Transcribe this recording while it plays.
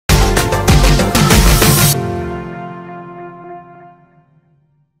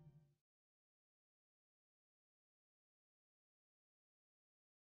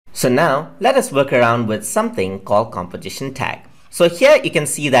So now let us work around with something called composition tag. So here you can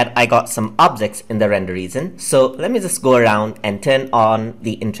see that I got some objects in the render region. So let me just go around and turn on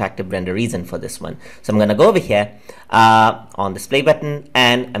the interactive render region for this one. So I'm going to go over here on display button,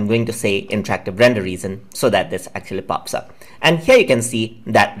 and I'm going to say interactive render region so that this actually pops up. And here you can see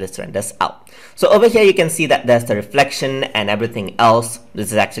that this renders out. So over here you can see that there's the reflection and everything else.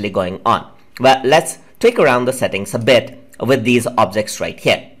 This is actually going on. But let's tweak around the settings a bit with these objects right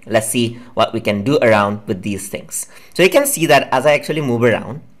here. Let's see what we can do around with these things. So you can see that as I actually move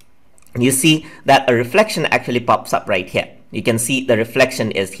around, you see that a reflection actually pops up right here. You can see the reflection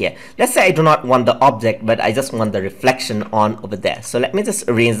is here. Let's say I do not want the object, but I just want the reflection on over there. So let me just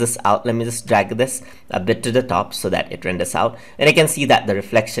arrange this out. Let me just drag this a bit to the top so that it renders out. And you can see that the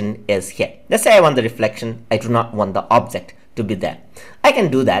reflection is here. Let's say I want the reflection. I do not want the object to be there. I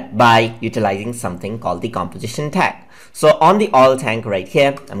can do that by utilizing something called the composition tag. So on the oil tank right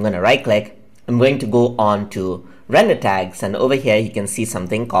here, I'm going to right click. I'm going to go on to render tags, and over here you can see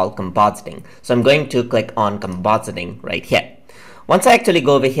something called compositing. So I'm going to click on compositing right here. Once I actually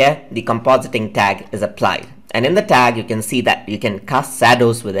go over here, the compositing tag is applied. And in the tag, you can see that you can cast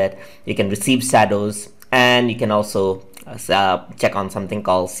shadows with it. You can receive shadows, and you can also check on something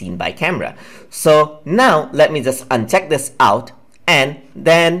called scene by camera. So now let me just uncheck this out, and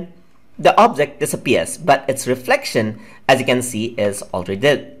then the object disappears, but its reflection, as you can see, is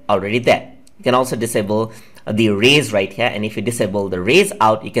already there. You can also disable the rays right here, and if you disable the rays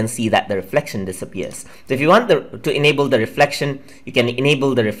out, you can see that the reflection disappears. So if you want to enable the reflection, you can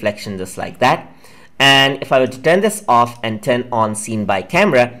enable the reflection just like that. And if I were to turn this off and turn on scene by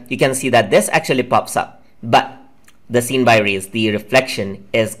camera, you can see that this actually pops up, but the scene by rays, the reflection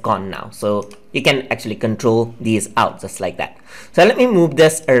is gone now. So you can actually control these out just like that. So let me move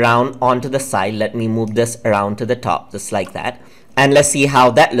this around onto the side. Let me move this around to the top just like that. And let's see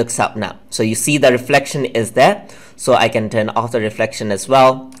how that looks out now. So you see the reflection is there. So I can turn off the reflection as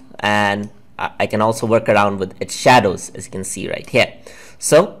well. And I can also work around with its shadows, as you can see right here.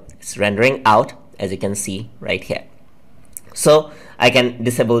 So it's rendering out, as you can see right here. So I can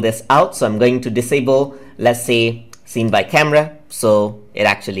disable this out. So I'm going to disable, let's say, scene by camera, so it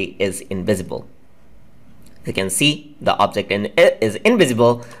actually is invisible. You can see the object is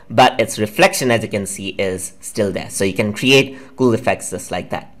invisible, but its reflection, as you can see, is still there. So you can create cool effects just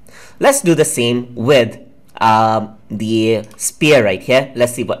like that. Let's do the same with the sphere right here.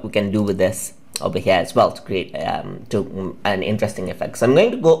 Let's see what we can do with this over here as well to create an interesting effect. So I'm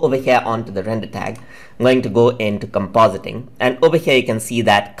going to go over here onto the render tag. I'm going to go into compositing, and over here you can see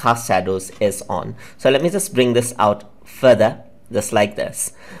that cast shadows is on. So let me just bring this out further just like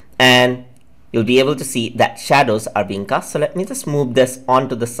this, and you'll be able to see that shadows are being cast. So let me just move this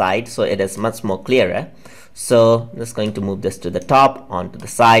onto the side so it is much more clearer. So I'm just going to move this to the top, onto the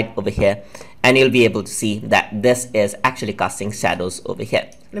side over here, and you'll be able to see that this is actually casting shadows over here.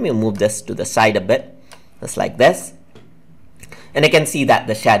 Let me move this to the side a bit, just like this. And I can see that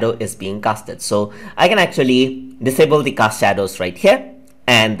the shadow is being casted. So I can actually disable the cast shadows right here,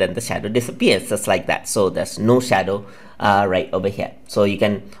 and then the shadow disappears just like that. So there's no shadow right over here. So you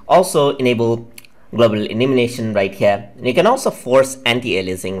can also enable global elimination right here, and you can also force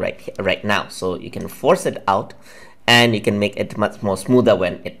anti-aliasing right now. So you can force it out, and you can make it much more smoother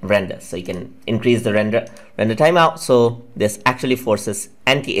when it renders. So you can increase the render timeout. So this actually forces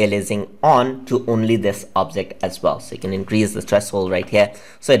anti-aliasing on to only this object as well. So you can increase the threshold right here,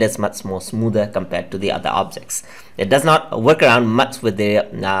 so it is much more smoother compared to the other objects. It does not work around much with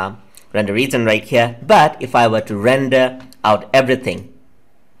the render region right here, but if I were to render out everything,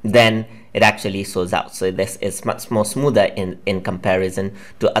 then it actually shows out. So this is much more smoother in comparison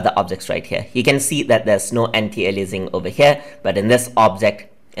to other objects right here. You can see that there's no anti-aliasing over here, but in this object,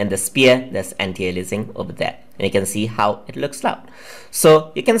 in the sphere, there's anti-aliasing over there. And you can see how it looks out.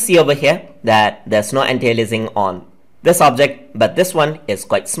 So you can see over here that there's no anti-aliasing on this object, but this one is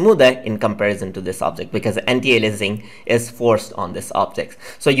quite smoother in comparison to this object because anti-aliasing is forced on this object.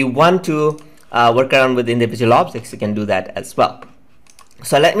 So you want to work around with individual objects, you can do that as well.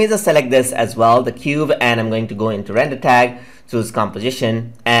 So let me just select this as well, the cube, and I'm going to go into render tag, choose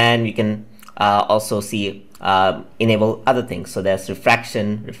composition, and we can also see enable other things. So there's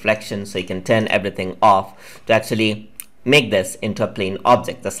refraction, reflection, so you can turn everything off to actually make this into a plain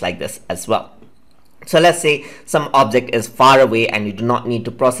object just like this as well. So let's say some object is far away and you do not need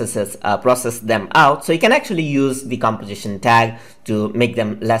to process them out. So you can actually use the composition tag to make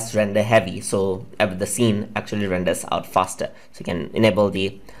them less render heavy. So the scene actually renders out faster. So you can enable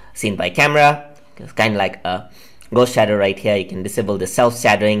the scene by camera. It's kind of like a ghost shadow right here, you can disable the self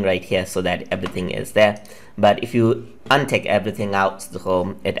shadowing right here so that everything is there. But if you untick everything out,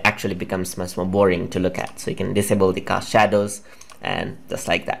 so it actually becomes much more boring to look at. So you can disable the cast shadows, and just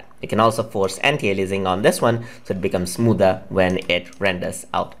like that. You can also force anti-aliasing on this one so it becomes smoother when it renders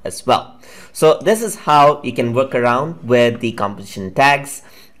out as well. So this is how you can work around with the composition tags.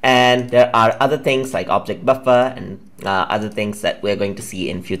 And there are other things like object buffer and other things that we're going to see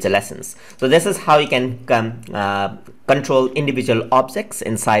in future lessons. So this is how you can control individual objects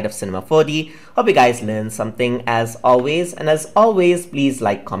inside of Cinema 4D. Hope you guys learned something as always. And as always, please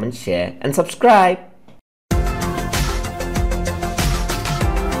like, comment, share, and subscribe.